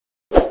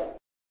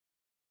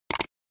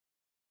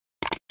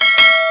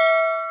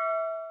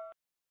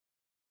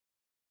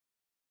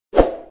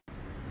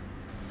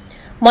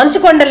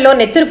మంచుకొండల్లో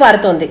నెత్తురు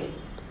పారుతోంది.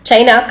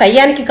 చైనా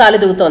కయ్యానికి కాలు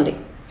దూవుతోంది.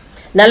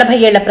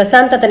 40 ఏళ్ల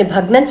ప్రశాంతతని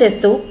భగ్నం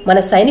చేస్తూ మన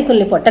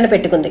సైనికుల్ని పొట్టన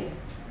పెట్టుకుంది.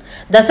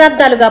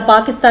 దశాబ్దాలుగా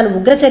పాకిస్తాన్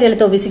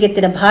ఉగ్రచర్యలతో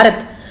విసిగెత్తిన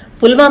భారత్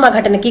పుల్వామా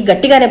ఘటనకి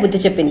గట్టిగానే బుద్ధి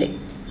చెప్పింది.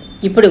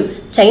 ఇప్పుడు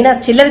చైనా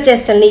చిల్లర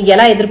చేష్టల్ని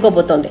ఎలా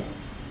ఎదుర్కోబోతోంది?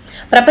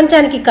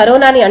 ప్రపంచానికి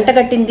కరోనాని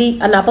అంటగట్టింది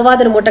అన్న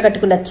అపవాదును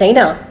మూటగట్టుకున్న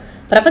చైనా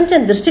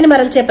ప్రపంచం దృష్టిని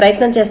మరల్చే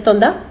ప్రయత్నం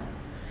చేస్తోందా?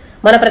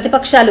 మన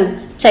ప్రతిపక్షాలు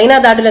చైనా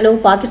దాడులను,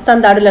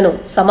 పాకిస్తాన్ దాడులను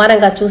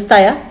సమానంగా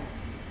చూస్తాయా?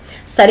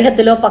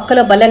 సరిహద్దులో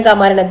పక్కలో బలంగా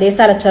మారిన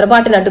దేశాల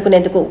చొరబాటును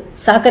అడ్డుకునేందుకు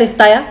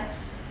సహకరిస్తాయా?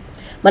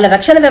 మన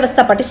రక్షణ వ్యవస్థ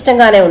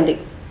పటిష్టంగానే ఉంది.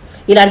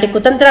 ఇలాంటి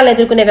కుతంత్రాలను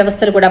ఎదుర్కొనే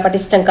వ్యవస్థలు కూడా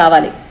పటిష్టం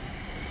కావాలి.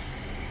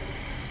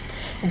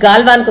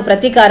 గాల్వాన్కు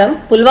ప్రతీకారం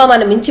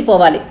పుల్వామాను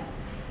మించిపోవాలి.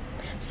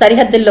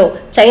 సరిహద్దుల్లో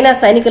చైనా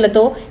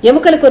సైనికులతో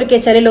ఎముకలు కొరికే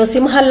చర్యలో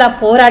సింహాల్లా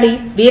పోరాడి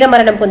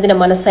వీరమరణం పొందిన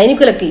మన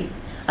సైనికులకి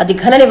అది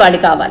ఘన నివాళి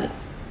కావాలి.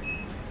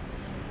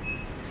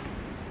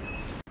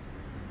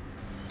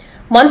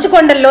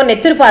 మంచుకొండల్లో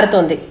నెత్తురు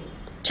పారుతోంది.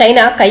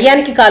 చైనా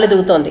కయ్యానికి కాలు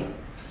దూవుతోంది.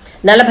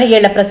 40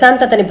 ఏళ్ల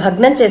ప్రశాంతతని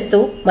భగ్నం చేస్తూ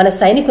మన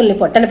సైనికుల్ని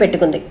పొట్టన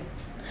పెట్టుకుంది.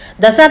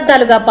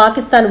 దశాబ్దాలుగా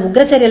పాకిస్తాన్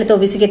ఉగ్రచర్యలతో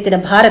విసిగెత్తిన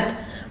భారత్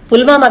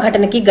పుల్వామా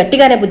ఘటనకి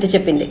గట్టిగానే బుద్ధి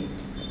చెప్పింది.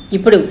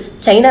 ఇప్పుడు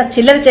చైనా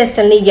చిల్లర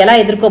చేష్టల్ని ఎలా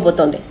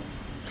ఎదుర్కోబోతోంది?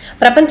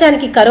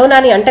 ప్రపంచానికి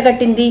కరోనాని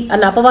అంటగట్టింది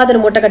అన్న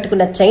అపవాదును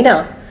మూటగట్టుకున్న చైనా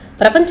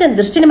ప్రపంచం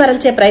దృష్టిని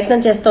మరల్చే ప్రయత్నం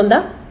చేస్తోందా?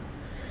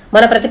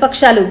 మన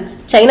ప్రతిపక్షాలు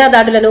చైనా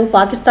దాడులను,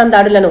 పాకిస్తాన్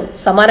దాడులను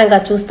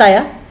సమానంగా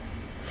చూస్తాయా?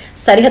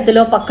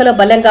 సరిహద్దులో పక్కలో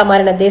బలంగా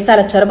మారిన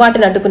దేశాల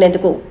చొరబాటును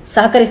అడ్డుకునేందుకు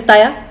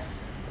సహకరిస్తాయా?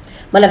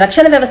 మన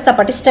రక్షణ వ్యవస్థ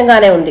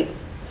పటిష్టంగానే ఉంది.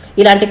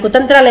 ఇలాంటి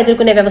కుతంత్రాలను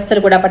ఎదుర్కొనే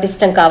వ్యవస్థలు కూడా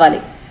పటిష్టం కావాలి.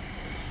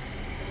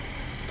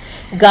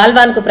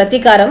 గాల్వాన్కు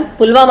ప్రతీకారం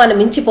పుల్వామాను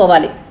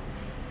మించిపోవాలి.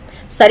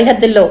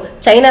 సరిహద్దుల్లో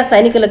చైనా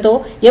సైనికులతో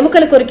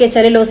ఎముకలు కొరికే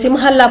చర్యలో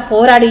సింహాల్లా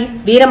పోరాడి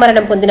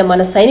వీరమరణం పొందిన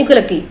మన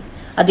సైనికులకి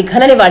అది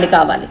ఘన నివాళి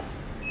కావాలి.